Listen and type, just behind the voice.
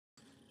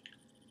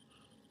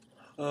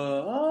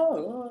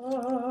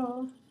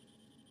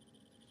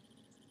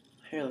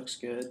Hair looks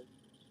good.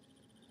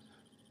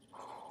 I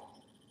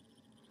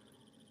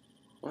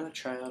want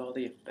to try out all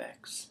the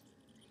effects.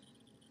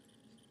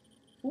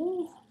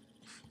 Ooh,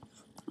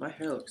 my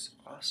hair looks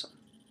awesome.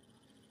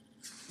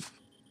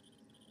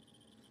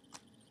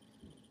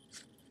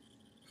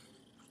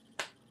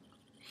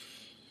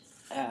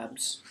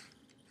 Abs.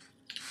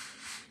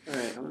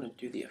 Alright, I'm gonna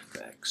do the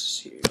effects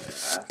here.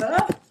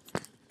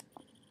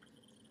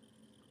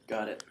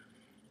 Got it.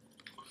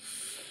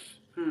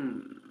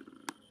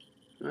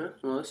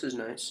 Well, this is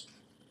nice.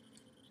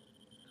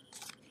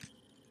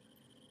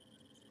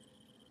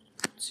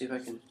 Let's see if I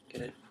can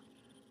get it.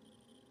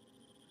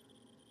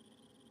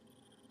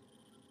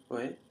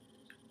 Wait.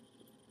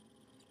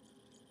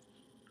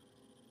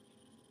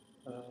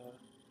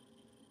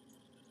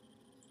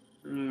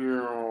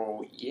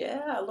 No.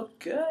 Yeah, I look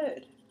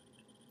good.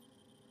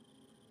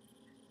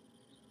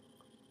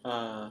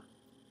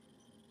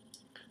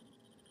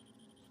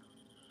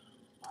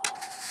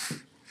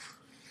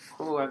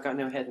 Oh, I've got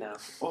no head now.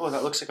 Oh,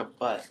 that looks like a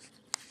butt.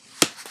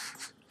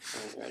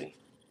 Alright, ready?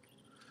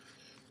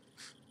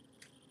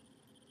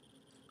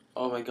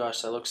 Oh my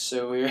gosh, that looks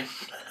so weird.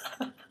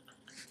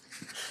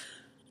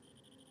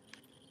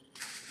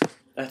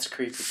 That's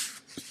creepy.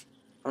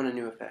 I want a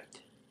new effect.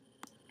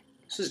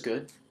 This is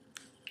good.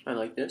 I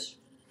like this.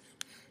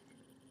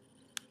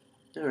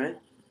 Alright.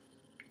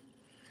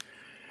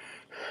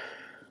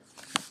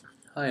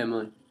 Hi,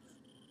 Emily.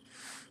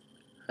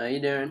 How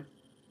you doing?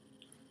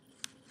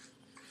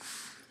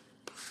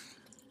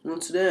 Well,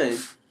 today,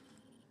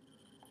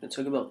 I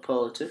talk about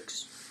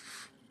politics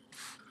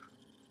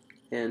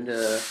and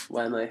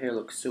why my hair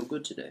looks so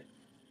good today.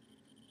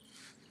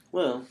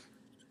 Well,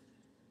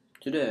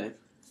 today,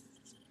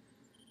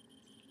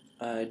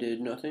 I did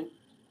nothing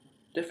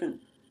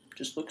different.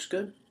 Just looks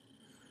good.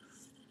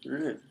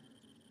 Alright.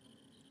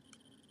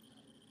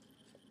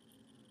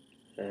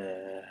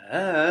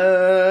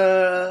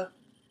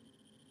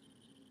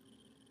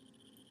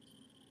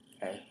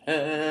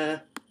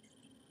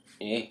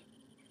 Hey.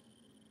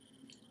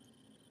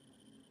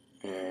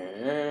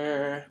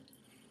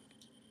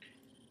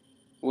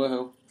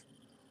 Whoa.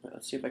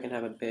 Let's see if I can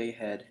have a big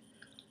head.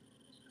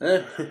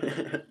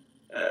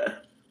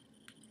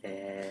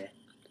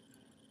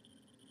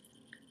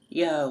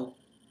 Yo.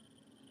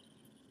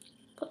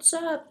 What's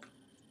up?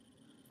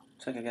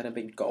 Looks like I got a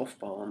big golf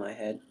ball on my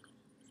head.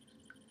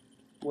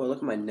 Whoa, look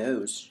at my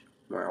nose.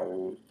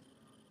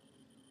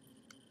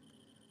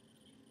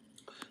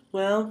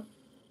 Well,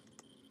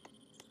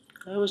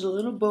 I was a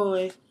little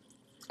boy,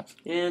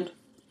 and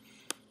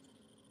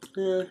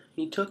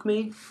he took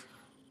me,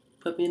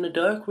 put me in a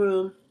dark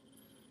room,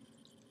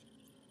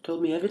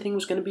 told me everything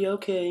was going to be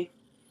okay,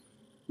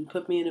 and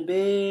put me in a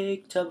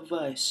big tub of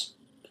ice.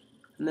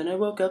 And then I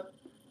woke up,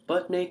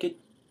 butt naked,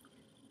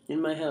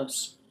 in my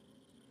house.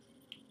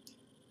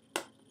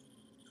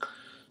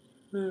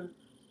 It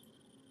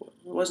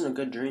wasn't a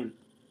good dream.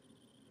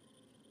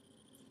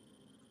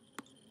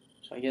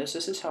 So I guess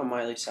this is how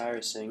Miley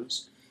Cyrus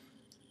sings.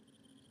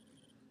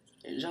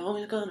 There's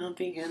always gonna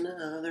be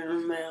another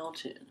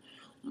mountain.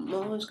 I'm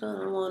always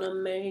gonna wanna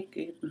make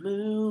it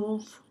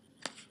move.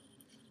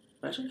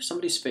 Imagine if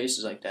somebody's face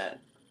is like that.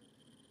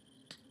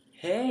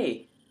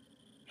 Hey!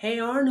 Hey,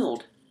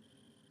 Arnold!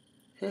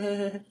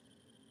 Yeah.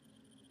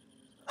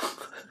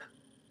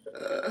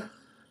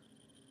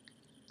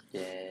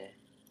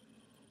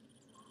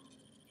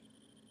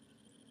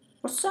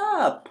 What's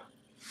up?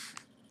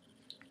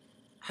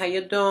 How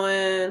you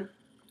doing?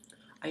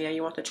 Oh yeah,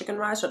 you want the chicken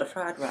rice or the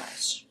fried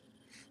rice?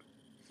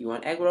 You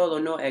want egg roll or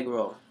no egg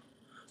roll?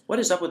 What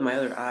is up with my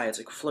other eye? It's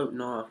like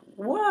floating off.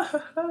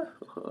 Whoa!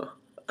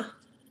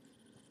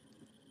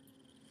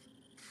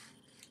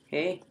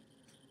 Hey.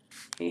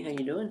 Hey, how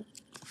you doing?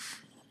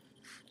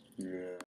 Yeah.